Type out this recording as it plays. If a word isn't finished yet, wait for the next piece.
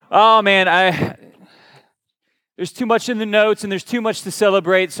Oh man, there's too much in the notes and there's too much to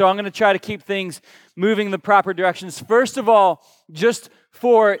celebrate, so I'm going to try to keep things moving in the proper directions. First of all, just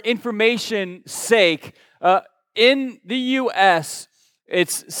for information's sake, in the U.S.,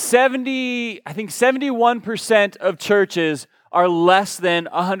 it's 71% of churches are less than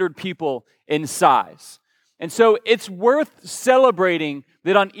 100 people in size. And so it's worth celebrating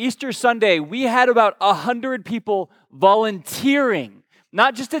that on Easter Sunday, we had about 100 people volunteering,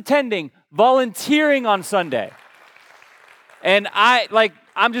 not just attending, volunteering on Sunday. And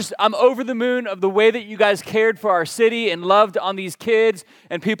I'm over the moon of the way that you guys cared for our city and loved on these kids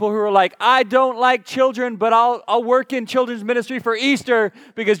and people who were like, I don't like children, but I'll work in children's ministry for Easter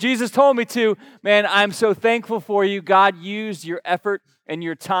because Jesus told me to. Man, I'm so thankful for you. God used your effort and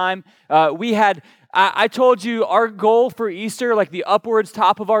your time. I told you our goal for Easter, like the upwards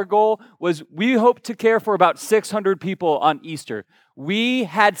top of our goal, was we hope to care for about 600 people on Easter. We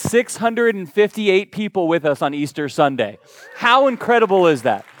had 658 people with us on Easter Sunday. How incredible is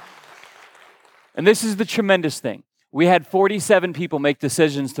that? And this is the tremendous thing. We had 47 people make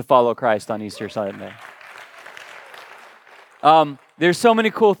decisions to follow Christ on Easter Sunday. There's so many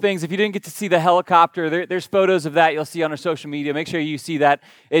cool things. If you didn't get to see the helicopter, there's photos of that you'll see on our social media. Make sure you see that.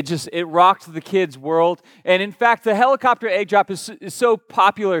 It rocked the kids' world. And in fact, the helicopter egg drop is so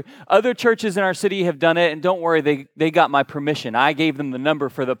popular. Other churches in our city have done it, and don't worry, they got my permission. I gave them the number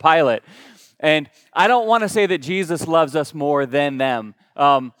for the pilot. And I don't want to say that Jesus loves us more than them,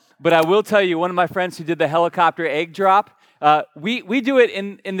 but I will tell you, one of my friends who did the helicopter egg drop, we do it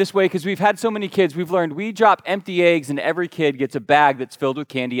in this way because we've had so many kids. We've learned we drop empty eggs and every kid gets a bag that's filled with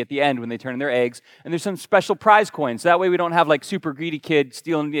candy at the end when they turn in their eggs. And there's some special prize coins. That way we don't have like super greedy kids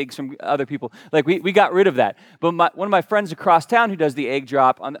stealing the eggs from other people. Like we got rid of that. But one of my friends across town who does the egg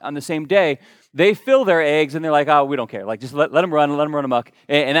drop on the same day, they fill their eggs and they're like, oh, we don't care. Like just let them run amok.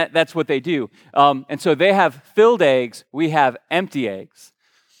 And that's what they do. And so they have filled eggs. We have empty eggs.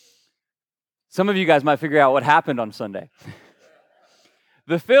 Some of you guys might figure out what happened on Sunday.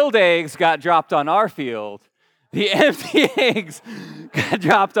 The filled eggs got dropped on our field. The empty eggs got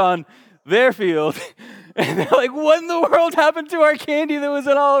dropped on their field. And they're like, what in the world happened to our candy that was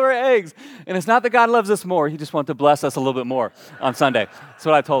in all of our eggs? And it's not that God loves us more. He just wants to bless us a little bit more on Sunday. That's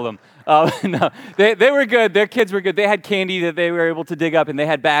what I told them. No, they were good. Their kids were good. They had candy that they were able to dig up, and they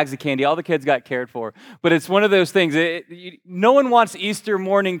had bags of candy. All the kids got cared for. But it's one of those things. No one wants Easter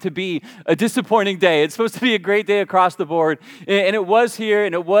morning to be a disappointing day. It's supposed to be a great day across the board, and it was here,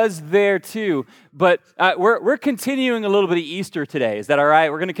 and it was there too. But we're continuing a little bit of Easter today. Is that all right?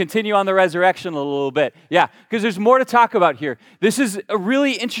 We're going to continue on the resurrection a little bit. Yeah, because there's more to talk about here. This is a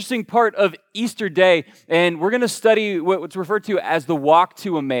really interesting part of Easter Day, and we're going to study what's referred to as the walk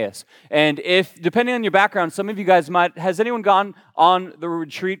to Emmaus. And if, depending on your background, some of you guys has anyone gone on the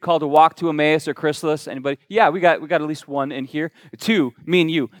retreat called a walk to Emmaus or Chrysalis? Anybody? Yeah, we got at least one in here. Two, me and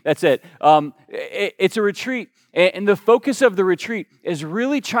you. That's it. It's a retreat. And the focus of the retreat is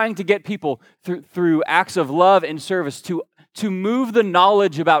really trying to get people through acts of love and service to move the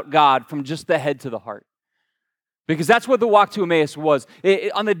knowledge about God from just the head to the heart. Because that's what the walk to Emmaus was.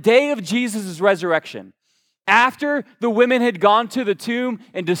 On the day of Jesus' resurrection, after the women had gone to the tomb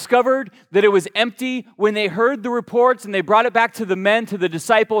and discovered that it was empty, when they heard the reports and they brought it back to the men, to the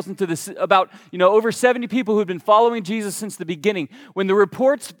disciples, and to about over 70 people who had been following Jesus since the beginning, when the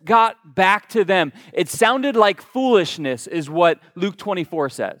reports got back to them, it sounded like foolishness, is what Luke 24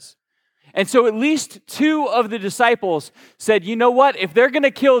 says. And so at least two of the disciples said, you know what? If they're going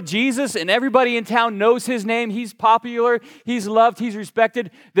to kill Jesus and everybody in town knows his name, he's popular, he's loved, he's respected,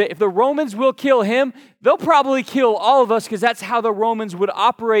 that if the Romans will kill him, they'll probably kill all of us because that's how the Romans would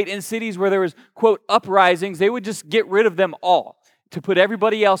operate in cities where there was, quote, uprisings. They would just get rid of them all to put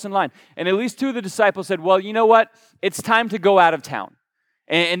everybody else in line. And at least two of the disciples said, well, you know what? It's time to go out of town.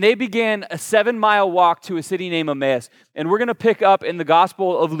 And they began a 7-mile walk to a city named Emmaus. And we're going to pick up in the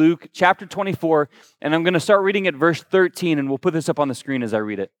Gospel of Luke, chapter 24, and I'm going to start reading at verse 13, and we'll put this up on the screen as I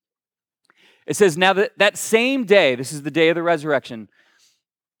read it. It says, now that same day, this is the day of the resurrection,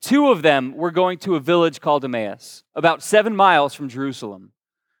 two of them were going to a village called Emmaus, about 7 miles from Jerusalem.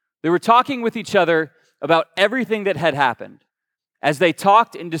 They were talking with each other about everything that had happened. As they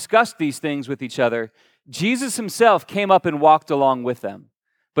talked and discussed these things with each other, Jesus himself came up and walked along with them.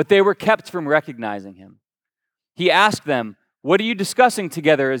 But they were kept from recognizing him. He asked them, what are you discussing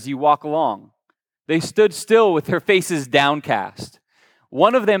together as you walk along? They stood still with their faces downcast.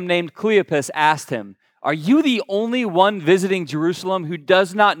 One of them, named Cleopas, asked him, are you the only one visiting Jerusalem who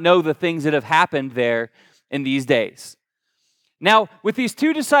does not know the things that have happened there in these days? Now, with these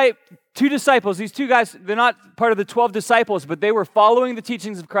two disciples, these two guys, they're not part of the 12 disciples, but they were following the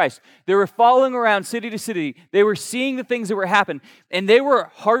teachings of Christ. They were following around city to city. They were seeing the things that were happening, and they were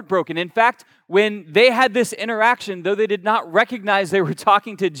heartbroken. In fact, when they had this interaction, though they did not recognize they were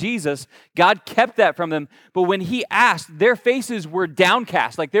talking to Jesus, God kept that from them. But when he asked, their faces were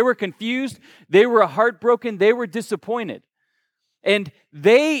downcast. Like they were confused, they were heartbroken, they were disappointed. And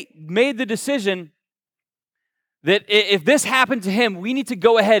they made the decision that if this happened to him, we need to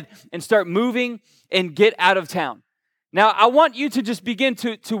go ahead and start moving and get out of town. Now, I want you to just begin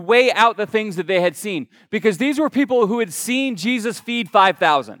to weigh out the things that they had seen, because these were people who had seen Jesus feed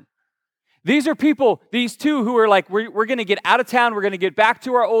 5,000. These are people, these two who are like, we're going to get out of town, we're going to get back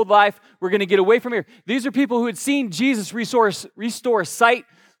to our old life, we're going to get away from here. These are people who had seen Jesus restore sight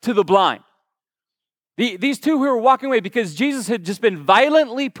to the blind. These two who were walking away because Jesus had just been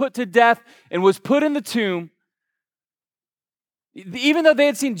violently put to death and was put in the tomb. Even though they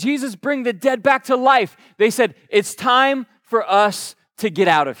had seen Jesus bring the dead back to life, they said, it's time for us to get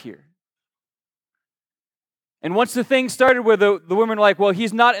out of here. And once the thing started where the women were like, well,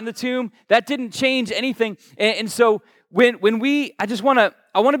 he's not in the tomb, that didn't change anything. And so I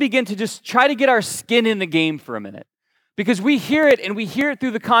want to begin to just try to get our skin in the game for a minute. Because we hear it, and we hear it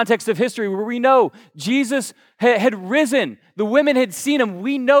through the context of history where we know Jesus had risen. The women had seen him.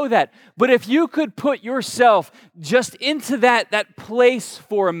 We know that. But if you could put yourself just into that place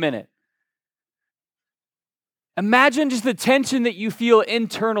for a minute, imagine just the tension that you feel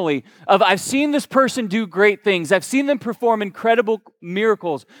internally of, I've seen this person do great things. I've seen them perform incredible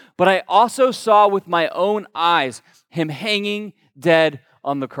miracles. But I also saw with my own eyes him hanging dead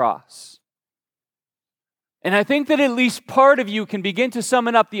on the cross. And I think that at least part of you can begin to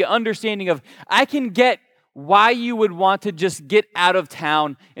summon up the understanding of, I can get why you would want to just get out of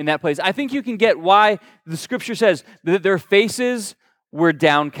town in that place. I think you can get why the scripture says that their faces were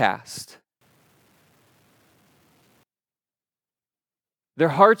downcast. Their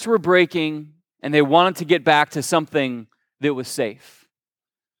hearts were breaking, and they wanted to get back to something that was safe.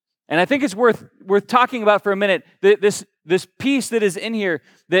 And I think it's worth talking about for a minute, this piece that is in here,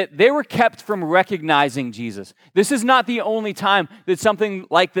 that they were kept from recognizing Jesus. This is not the only time that something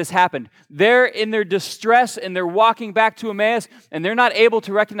like this happened. They're in their distress, and they're walking back to Emmaus, and they're not able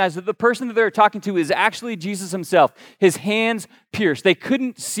to recognize that the person that they're talking to is actually Jesus himself, his hands pierced. They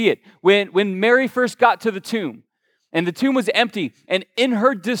couldn't see it. When Mary first got to the tomb, and the tomb was empty, and in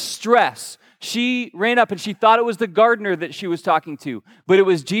her distress, she ran up and she thought it was the gardener that she was talking to, but it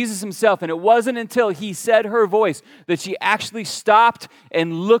was Jesus himself. And it wasn't until he said her voice that she actually stopped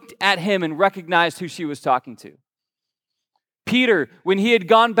and looked at him and recognized who she was talking to. Peter, when he had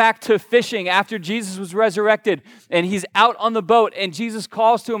gone back to fishing after Jesus was resurrected, and he's out on the boat, and Jesus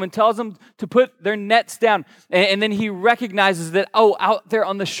calls to him and tells them to put their nets down. And then he recognizes that, out there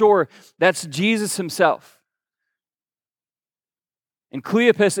on the shore, that's Jesus himself. And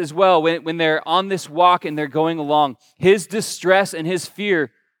Cleopas as well, when they're on this walk and they're going along, his distress and his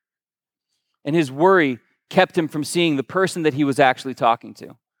fear and his worry kept him from seeing the person that he was actually talking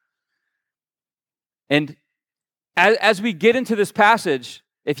to. And as we get into this passage,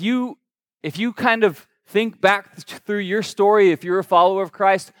 if you kind of think back through your story, if you're a follower of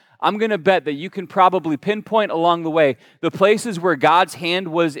Christ, I'm going to bet that you can probably pinpoint along the way the places where God's hand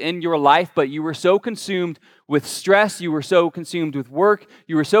was in your life, but you were so consumed with stress, you were so consumed with work,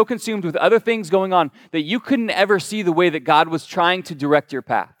 you were so consumed with other things going on that you couldn't ever see the way that God was trying to direct your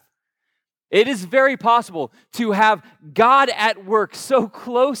path. It is very possible to have God at work so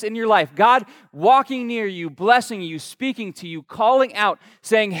close in your life, God walking near you, blessing you, speaking to you, calling out,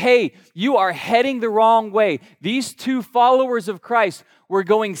 saying, hey, you are heading the wrong way. These two followers of Christ were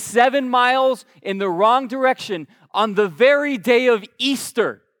going 7 miles in the wrong direction on the very day of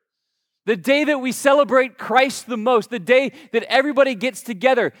Easter. The day that we celebrate Christ the most, the day that everybody gets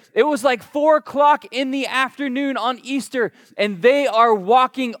together. It was like 4 o'clock in the afternoon on Easter, and they are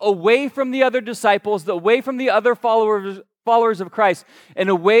walking away from the other disciples, away from the other followers of Christ, and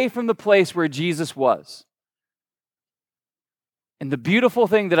away from the place where Jesus was. And the beautiful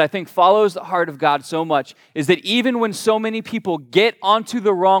thing that I think follows the heart of God so much is that even when so many people get onto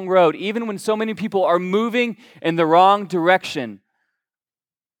the wrong road, even when so many people are moving in the wrong direction,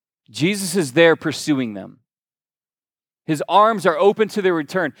 Jesus is there pursuing them. His arms are open to their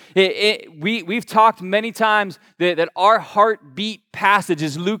return. We've talked many times that our heartbeat passage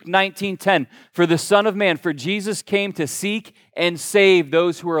is Luke 19:10. For the Son of Man, for Jesus came to seek and save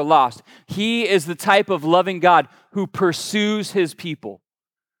those who are lost. He is the type of loving God who pursues his people.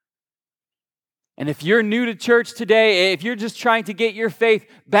 And if you're new to church today, if you're just trying to get your faith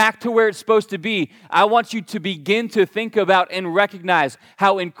back to where it's supposed to be, I want you to begin to think about and recognize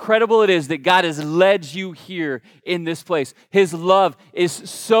how incredible it is that God has led you here in this place. His love is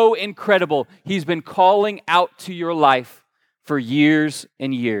so incredible. He's been calling out to your life for years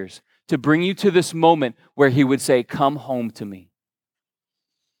and years to bring you to this moment where he would say, come home to me.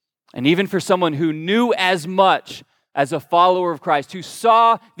 And even for someone who knew as much as a follower of Christ, who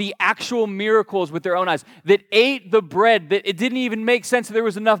saw the actual miracles with their own eyes, that ate the bread, that it didn't even make sense that there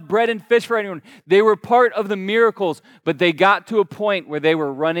was enough bread and fish for anyone. They were part of the miracles, but they got to a point where they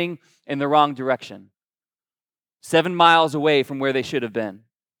were running in the wrong direction, 7 miles away from where they should have been.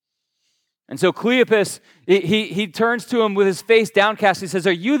 And so Cleopas, he turns to him with his face downcast. He says,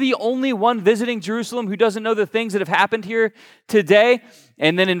 are you the only one visiting Jerusalem who doesn't know the things that have happened here today?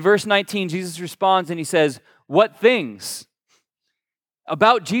 And then in verse 19, Jesus responds and he says, what things?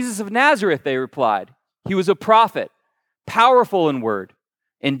 About Jesus of Nazareth, they replied. He was a prophet, powerful in word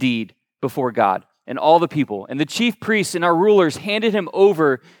and deed before God and all the people. And the chief priests and our rulers handed him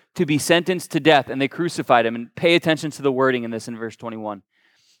over to be sentenced to death, and they crucified him. And pay attention to the wording in this in verse 21.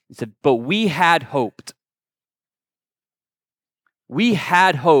 He said, but we had hoped. We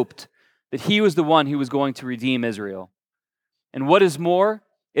had hoped that he was the one who was going to redeem Israel. And what is more,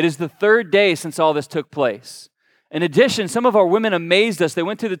 it is the third day since all this took place. In addition, some of our women amazed us. They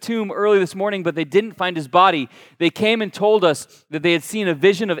went to the tomb early this morning, but they didn't find his body. They came and told us that they had seen a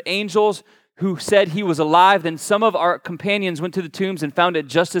vision of angels who said he was alive. Then some of our companions went to the tombs and found it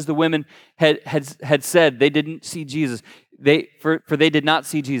just as the women had said. They didn't see Jesus. For they did not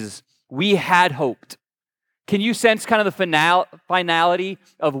see Jesus. We had hoped. Can you sense kind of the finality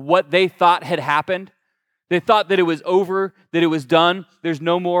of what they thought had happened? They thought that it was over, that it was done. There's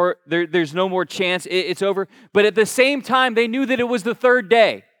no more chance. It's over. But at the same time, they knew that it was the third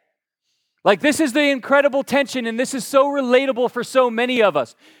day. Like, this is the incredible tension, and this is so relatable for so many of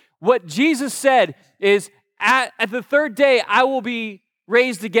us. What Jesus said is, at the third day, I will be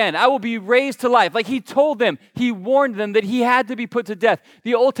raised again. I will be raised to life. Like, he told them, he warned them that he had to be put to death.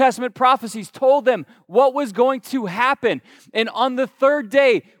 The Old Testament prophecies told them what was going to happen. And on the third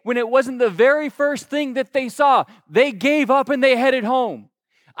day, when it wasn't the very first thing that they saw, they gave up and they headed home.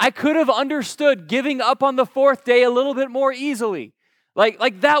 I could have understood giving up on the fourth day a little bit more easily.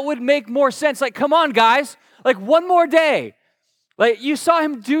 Like that would make more sense. Like, come on, guys. Like, one more day. Like, you saw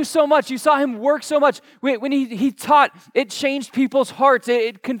him do so much. You saw him work so much. When he taught, it changed people's hearts.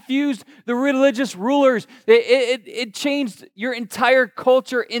 It confused the religious rulers. It changed your entire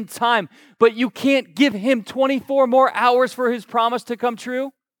culture in time. But you can't give him 24 more hours for his promise to come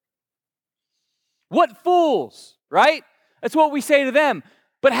true. What fools, right? That's what we say to them.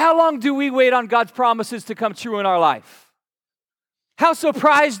 But how long do we wait on God's promises to come true in our life? How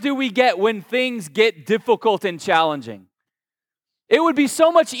surprised do we get when things get difficult and challenging? It would be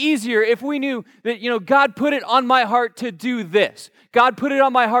so much easier if we knew that, God put it on my heart to do this. God put it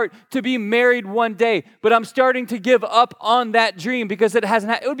on my heart to be married one day, but I'm starting to give up on that dream because it hasn't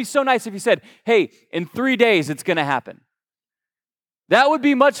happened. It would be so nice if he said, hey, in 3 days it's going to happen. That would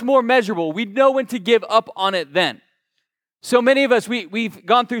be much more measurable. We'd know when to give up on it then. So many of us, we've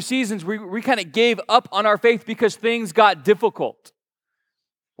gone through seasons where we kind of gave up on our faith because things got difficult.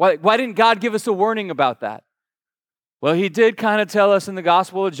 Why didn't God give us a warning about that? Well, he did kind of tell us in the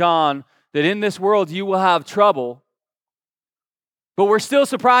Gospel of John that in this world you will have trouble, but we're still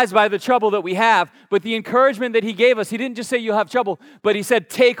surprised by the trouble that we have. But the encouragement that he gave us, he didn't just say you'll have trouble, but he said,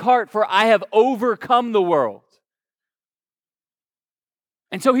 take heart, for I have overcome the world.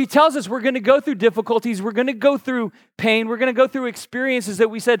 And so he tells us we're going to go through difficulties, we're going to go through pain, we're going to go through experiences that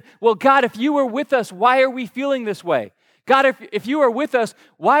we said, well, God, if you were with us, why are we feeling this way? God, if you were with us,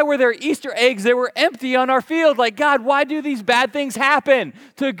 why were there Easter eggs that were empty on our field? Like, God, why do these bad things happen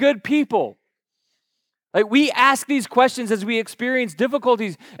to good people? Like, we ask these questions as we experience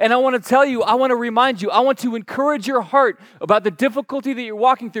difficulties, and I want to tell you, I want to remind you, I want to encourage your heart about the difficulty that you're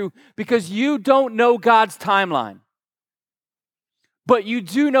walking through because you don't know God's timeline. But you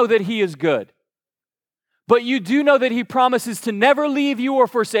do know that he is good. But you do know that he promises to never leave you or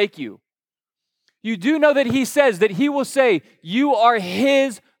forsake you. You do know that he says that he will say, you are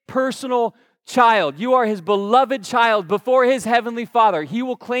his personal child. You are his beloved child before his heavenly Father. He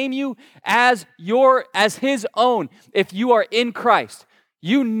will claim you as his own if you are in Christ.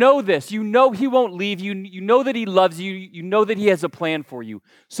 You know this. You know he won't leave you. You know that he loves you. You know that he has a plan for you.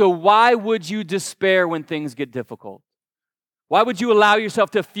 So why would you despair when things get difficult? Why would you allow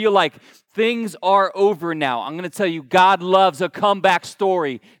yourself to feel like things are over now? I'm going to tell you, God loves a comeback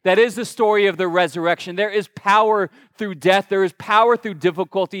story. That is the story of the resurrection. There is power through death. There is power through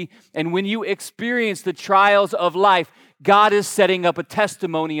difficulty. And when you experience the trials of life, God is setting up a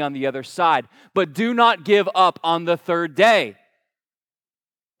testimony on the other side. But do not give up on the third day.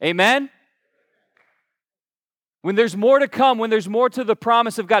 Amen? When there's more to come, when there's more to the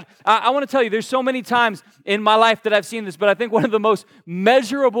promise of God. I want to tell you, there's so many times in my life that I've seen this, but I think one of the most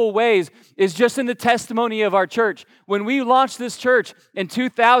measurable ways is just in the testimony of our church. When we launched this church in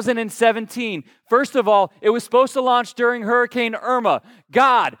 2017, first of all, it was supposed to launch during Hurricane Irma.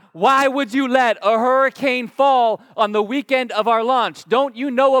 God, why would you let a hurricane fall on the weekend of our launch? Don't you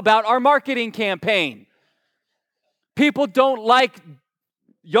know about our marketing campaign? People don't like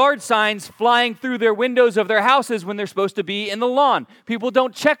yard signs flying through their windows of their houses when they're supposed to be in the lawn. People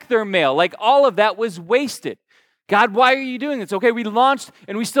don't check their mail. Like, all of that was wasted. God, why are you doing this? Okay, we launched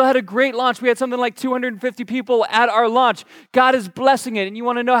and we still had a great launch. We had something like 250 people at our launch. God is blessing it. And you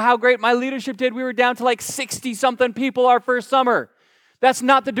want to know how great my leadership did? We were down to like 60-something people our first summer. That's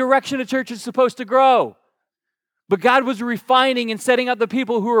not the direction a church is supposed to grow. But God was refining and setting up the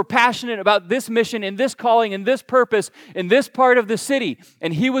people who were passionate about this mission and this calling and this purpose in this part of the city.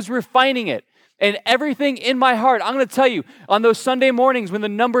 And He was refining it. And everything in my heart, I'm going to tell you, on those Sunday mornings when the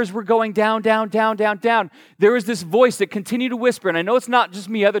numbers were going down, there was this voice that continued to whisper. And I know it's not just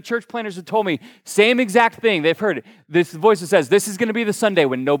me. Other church planners have told me, same exact thing. They've heard it. This voice that says, this is going to be the Sunday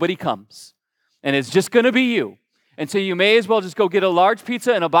when nobody comes. And it's just going to be you. And so you may as well just go get a large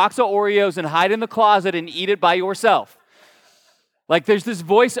pizza and a box of Oreos and hide in the closet and eat it by yourself. Like, there's this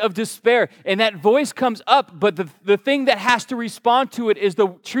voice of despair, and that voice comes up, but the thing that has to respond to it is the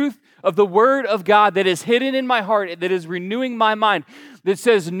truth of the Word of God that is hidden in my heart, that is renewing my mind, that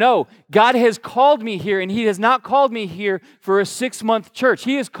says, no, God has called me here, and He has not called me here for a 6-month church.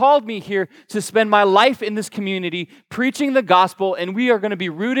 He has called me here to spend my life in this community preaching the gospel, and we are going to be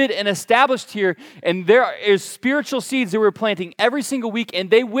rooted and established here, and there is spiritual seeds that we're planting every single week, and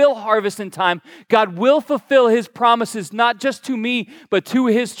they will harvest in time. God will fulfill His promises, not just to me, but to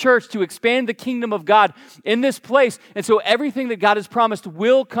His church, to expand the kingdom of God in this place. And so everything that God has promised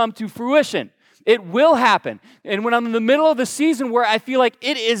will come to fruition. It will happen. And when I'm in the middle of the season where I feel like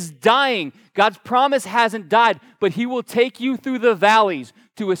it is dying, God's promise hasn't died, but He will take you through the valleys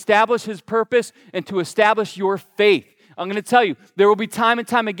to establish His purpose and to establish your faith. I'm going to tell you, there will be time and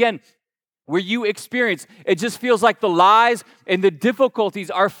time again where you experience, it just feels like the lies and the difficulties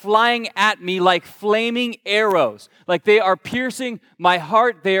are flying at me like flaming arrows. Like they are piercing my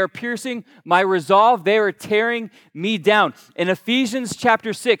heart, they are piercing my resolve, they are tearing me down. In Ephesians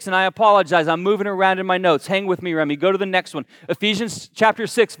chapter 6, and I apologize, I'm moving around in my notes. Hang with me, Remy. Go to the next one. Ephesians chapter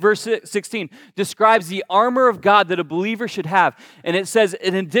 6, verse 16 describes the armor of God that a believer should have. And it says,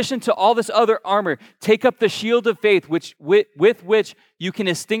 in addition to all this other armor, take up the shield of faith, with which you can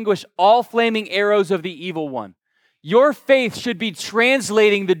extinguish all flaming arrows of the evil one. Your faith should be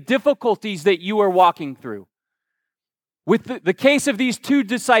translating the difficulties that you are walking through. With the case of these two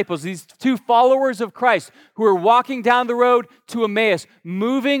disciples, these two followers of Christ who are walking down the road to Emmaus,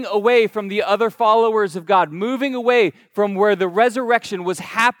 moving away from the other followers of God, moving away from where the resurrection was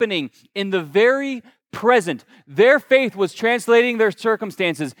happening in the very present. Their faith was translating their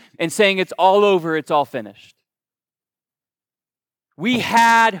circumstances and saying, it's all over, it's all finished. We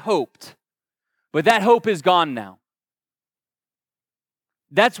had hoped, but that hope is gone now.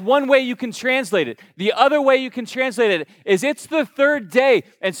 That's one way you can translate it. The other way you can translate it is it's the third day,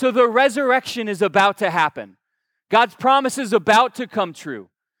 and so the resurrection is about to happen. God's promise is about to come true.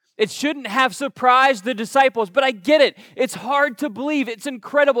 It shouldn't have surprised the disciples, but I get it. It's hard to believe. It's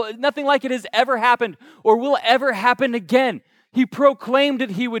incredible. Nothing like it has ever happened or will ever happen again. He proclaimed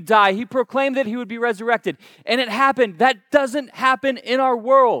that He would die. He proclaimed that He would be resurrected. And it happened. That doesn't happen in our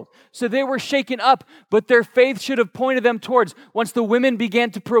world. So they were shaken up, but their faith should have pointed them towards, once the women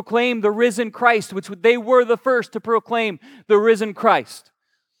began to proclaim the risen Christ, which they were the first to proclaim the risen Christ.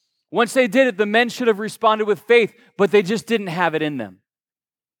 Once they did it, the men should have responded with faith, but they just didn't have it in them.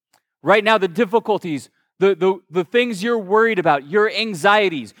 Right now, the difficulties, the things you're worried about, your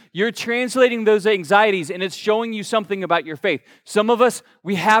anxieties, you're translating those anxieties and it's showing you something about your faith. Some of us,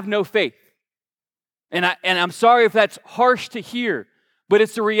 we have no faith. And I'm sorry if that's harsh to hear, but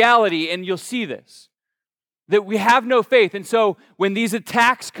it's the reality, and you'll see this, that we have no faith. And so when these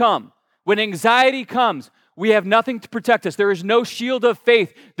attacks come, when anxiety comes, we have nothing to protect us. There is no shield of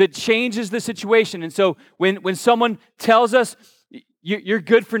faith that changes the situation. And so when someone tells us, you're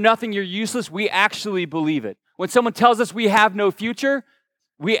good for nothing, you're useless, we actually believe it. When someone tells us we have no future,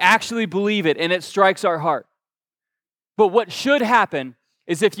 we actually believe it, and it strikes our heart. But what should happen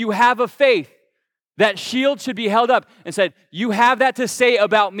is if you have a faith, that shield should be held up and said, you have that to say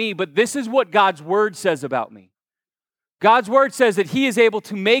about me, but this is what God's word says about me. God's word says that he is able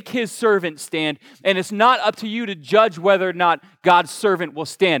to make his servant stand, and it's not up to you to judge whether or not God's servant will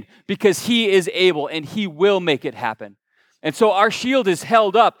stand, because he is able and he will make it happen. And so our shield is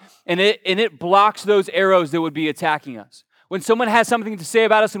held up, and it blocks those arrows that would be attacking us. When someone has something to say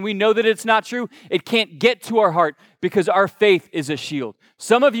about us and we know that it's not true, it can't get to our heart because our faith is a shield.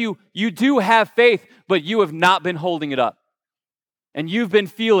 Some of you do have faith, but you have not been holding it up. And you've been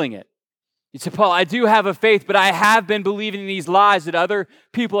feeling it. You say, Paul, I do have a faith, but I have been believing these lies that other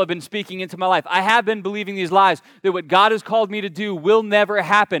people have been speaking into my life. I have been believing these lies that what God has called me to do will never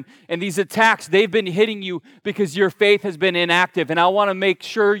happen. And these attacks, they've been hitting you because your faith has been inactive. And I want to make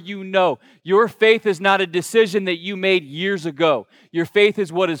sure you know, your faith is not a decision that you made years ago. Your faith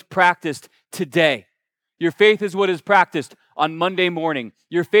is what is practiced today. Your faith is what is practiced on Monday morning.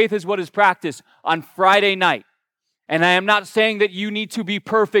 Your faith is what is practiced on Friday night. And I am not saying that you need to be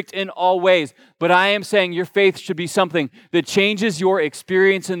perfect in all ways, but I am saying your faith should be something that changes your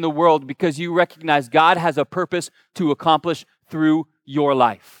experience in the world because you recognize God has a purpose to accomplish through your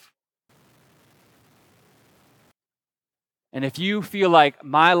life. And if you feel like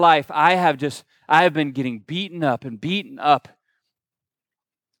my life, I have been getting beaten up and beaten up,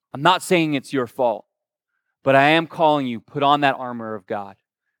 I'm not saying it's your fault, but I am calling you, put on that armor of God.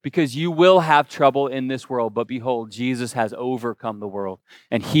 Because you will have trouble in this world, but behold, Jesus has overcome the world,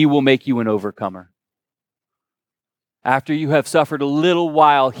 and he will make you an overcomer. After you have suffered a little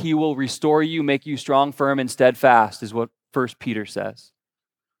while, he will restore you, make you strong, firm, and steadfast, is what 1 Peter says.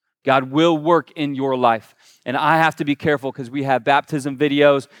 God will work in your life. And I have to be careful because we have baptism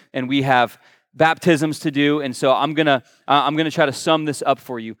videos and we have baptisms to do, and so I'm gonna try to sum this up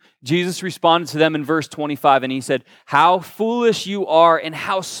for you. Jesus responded to them in verse 25, and he said, "How foolish you are, and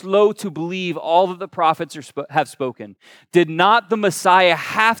how slow to believe all that the prophets have spoken. Did not the Messiah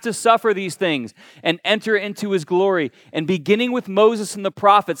have to suffer these things and enter into his glory?" And beginning with Moses and the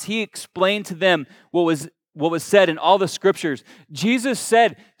prophets, he explained to them what was said in all the scriptures. Jesus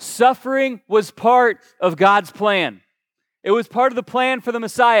said suffering was part of God's plan. It was part of the plan for the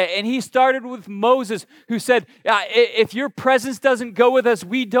Messiah. And he started with Moses, who said, if your presence doesn't go with us,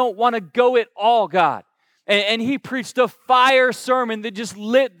 we don't want to go at all, God. And he preached a fire sermon that just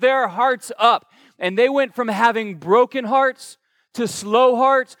lit their hearts up. And they went from having broken hearts to slow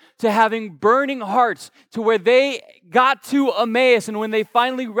hearts to having burning hearts, to where they got to Emmaus. And when they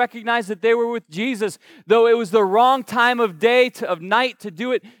finally recognized that they were with Jesus, though it was the wrong time of day, of night to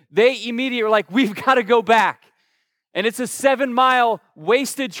do it, they immediately were like, we've got to go back. And it's a 7-mile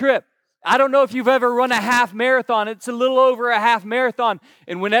wasted trip. I don't know if you've ever run a half marathon. It's a little over a half marathon.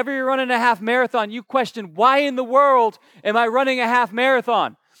 And whenever you're running a half marathon, you question, why in the world am I running a half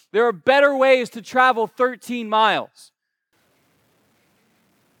marathon? There are better ways to travel 13 miles.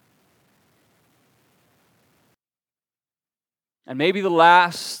 And maybe the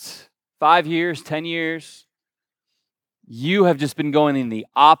last 5 years, 10 years, you have just been going in the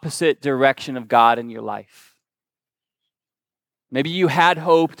opposite direction of God in your life. Maybe you had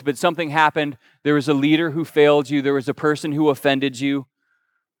hoped, but something happened. There was a leader who failed you. There was a person who offended you.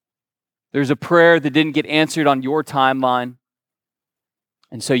 There's a prayer that didn't get answered on your timeline.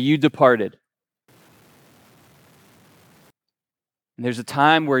 And so you departed. And there's a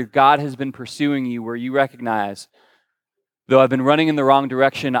time where God has been pursuing you, where you recognize, though I've been running in the wrong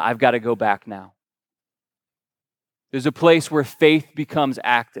direction, I've got to go back now. There's a place where faith becomes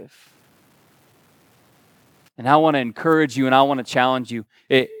active. And I want to encourage you and I want to challenge you.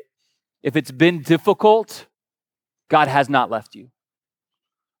 If it's been difficult, God has not left you.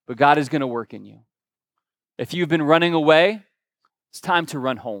 But God is going to work in you. If you've been running away, it's time to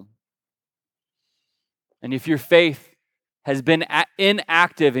run home. And if your faith has been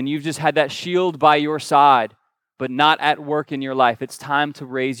inactive and you've just had that shield by your side, but not at work in your life, it's time to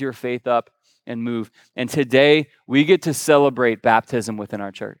raise your faith up and move. And today, we get to celebrate baptism within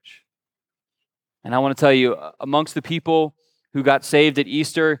our church. And I want to tell you, amongst the people who got saved at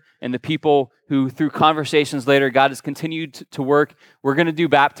Easter and the people who, through conversations later, God has continued to work, we're going to do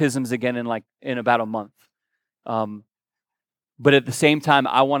baptisms again in about a month. But at the same time,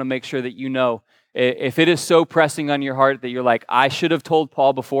 I want to make sure that you know, if it is so pressing on your heart that you're like, I should have told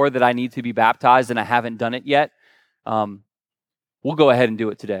Paul before that I need to be baptized and I haven't done it yet, we'll go ahead and do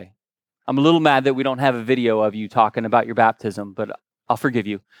it today. I'm a little mad that we don't have a video of you talking about your baptism, but I'll forgive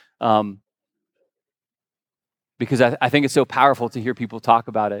you. Because I think it's so powerful to hear people talk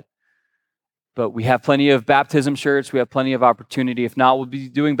about it. But we have plenty of baptism shirts. We have plenty of opportunity. If not, we'll be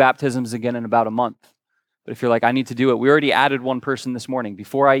doing baptisms again in about a month. But if you're like, I need to do it, we already added one person this morning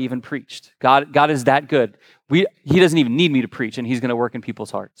before I even preached. God is that good. He doesn't even need me to preach, and he's going to work in people's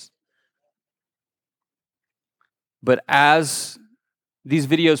hearts. But as these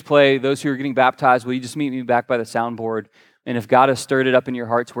videos play, those who are getting baptized, will you just meet me back by the soundboard? And if God has stirred it up in your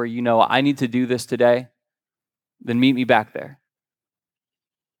hearts where you know, I need to do this today, then meet me back there.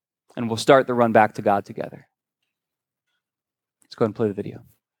 And we'll start the run back to God together. Let's go ahead and play the video.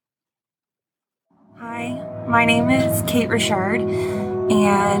 Hi, my name is Kate Richard,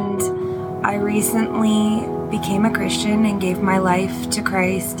 and I recently became a Christian and gave my life to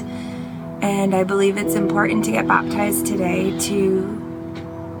Christ. And I believe it's important to get baptized today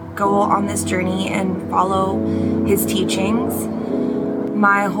to go on this journey and follow his teachings.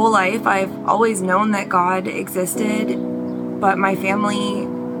 My whole life, I've always known that God existed, but my family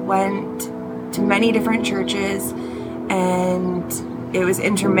went to many different churches, and it was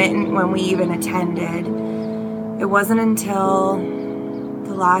intermittent when we even attended. It wasn't until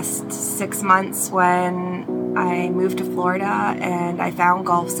the last 6 months when I moved to Florida and I found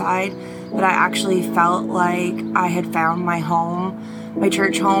Gulfside that I actually felt like I had found my home, my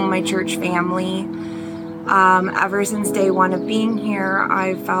church family. Ever since day one of being here,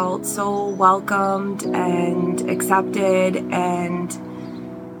 I felt so welcomed and accepted and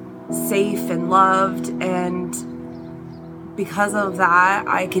safe and loved, and because of that,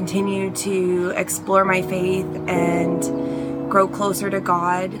 I continue to explore my faith and grow closer to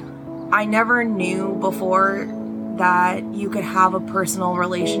God. I never knew before that you could have a personal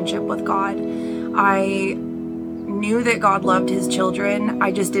relationship with God. I knew that God loved his children.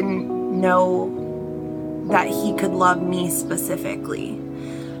 I just didn't know that he could love me specifically.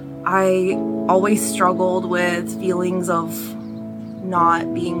 I always struggled with feelings of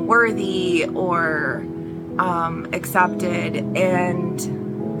not being worthy or accepted,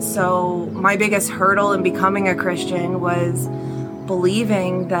 and so my biggest hurdle in becoming a Christian was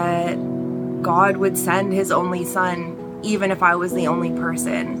believing that God would send his only son even if I was the only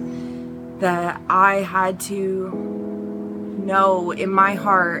person, that I had to know in my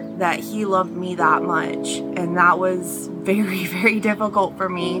heart that he loved me that much, and that was very, very difficult for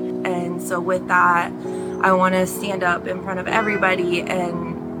me. And so with that, I want to stand up in front of everybody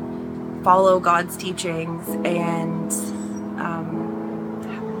and follow God's teachings and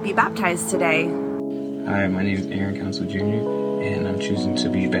be baptized today. Hi, my name is Aaron Council Jr., and I'm choosing to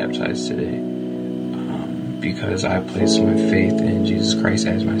be baptized today because I place my faith in Jesus Christ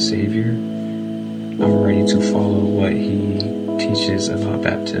as my Savior. I'm ready to follow what he teaches about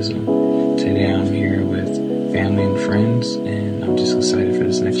baptism. Today I'm here with family and friends, and I'm just excited for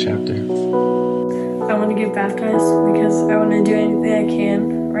this next chapter. I want to get baptized because I want to do anything I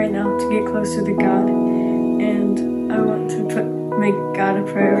can right now to get closer to God, and I want to make God a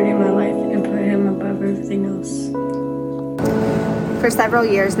priority in my life and put him above everything else. For several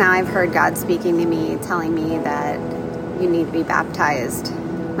years now, I've heard God speaking to me, telling me that you need to be baptized.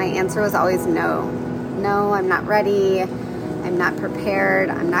 My answer was always no. No, I'm not ready. I'm not prepared.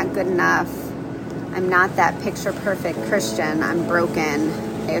 I'm not good enough. I'm not that picture-perfect Christian. I'm broken.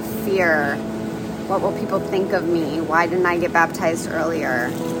 I have fear. What will people think of me? Why didn't I get baptized earlier?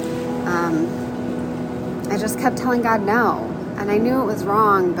 I just kept telling God no. And I knew it was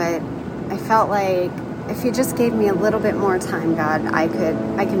wrong, but I felt like if you just gave me a little bit more time, God, I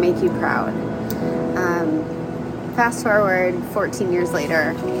could make you proud. Fast forward 14 years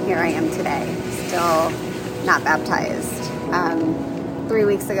later, here I am today, still not baptized. 3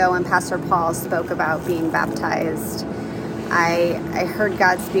 weeks ago when Pastor Paul spoke about being baptized, I heard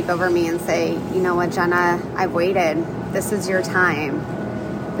God speak over me and say, you know what, Jenna, I've waited. This is your time.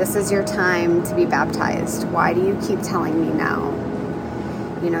 This is your time to be baptized. Why do you keep telling me no?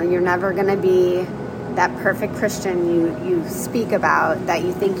 You know, you're never going to be that perfect Christian you speak about that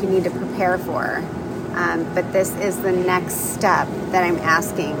you think you need to prepare for. But this is the next step that I'm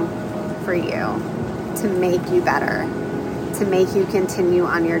asking for you to make you better, to make you continue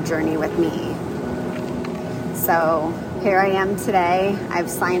on your journey with me. So here I am today. I've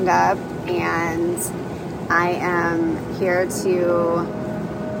signed up and I am here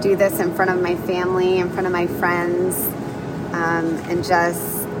to do this in front of my family, in front of my friends, and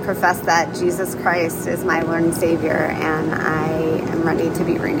just profess that Jesus Christ is my Lord and Savior, and I am ready to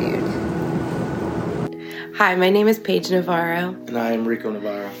be renewed. Hi, my name is Paige Navarro. And I am Rico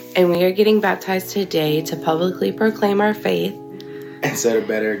Navarro. And we are getting baptized today to publicly proclaim our faith and set a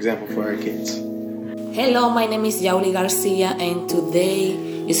better example for our kids. Hello, my name is Yauli Garcia, and today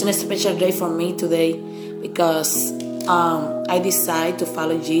is a special day for me today because I decide to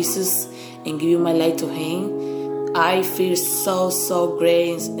follow Jesus and give my life to him. I feel so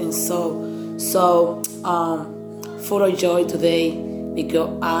great and So, full of joy today because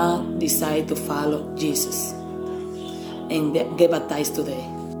I decide to follow Jesus and get baptized today.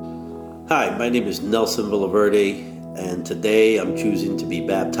 Hi, my name is Nelson Villaverde, and today I'm choosing to be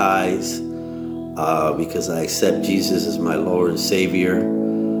baptized because I accept Jesus as my Lord and Savior.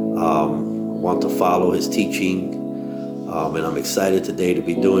 Want to follow His teaching, and I'm excited today to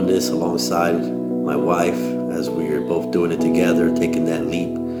be doing this alongside my wife as we are both doing it together, taking that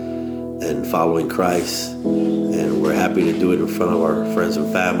leap and following Christ. And we're happy to do it in front of our friends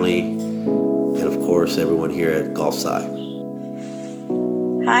and family, and of course everyone here at Gulfside.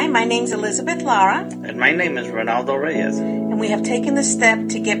 Hi, my name's Elizabeth Lara. And my name is Ronaldo Reyes. And we have taken the step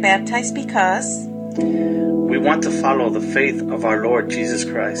to get baptized because we want to follow the faith of our Lord Jesus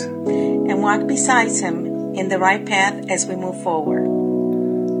Christ and walk beside Him in the right path as we move forward.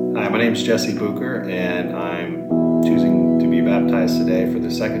 Hi, my name's Jesse Bucher, and I'm choosing to be baptized today for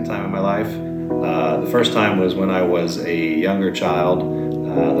the second time in my life. The first time was when I was a younger child.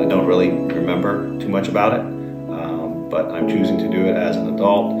 I don't really remember too much about it. But I'm choosing to do it as an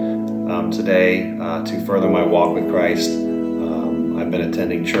adult today to further my walk with Christ. I've been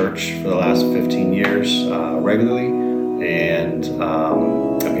attending church for the last 15 years regularly, and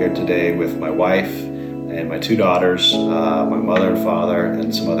I'm here today with my wife and my 2 daughters, my mother and father,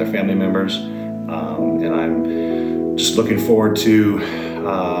 and some other family members. And I'm just looking forward to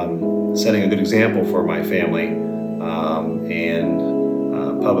setting a good example for my family and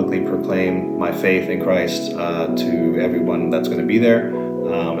publicly proclaim my faith in Christ to everyone that's going to be there,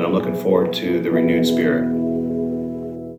 and I'm looking forward to the renewed spirit.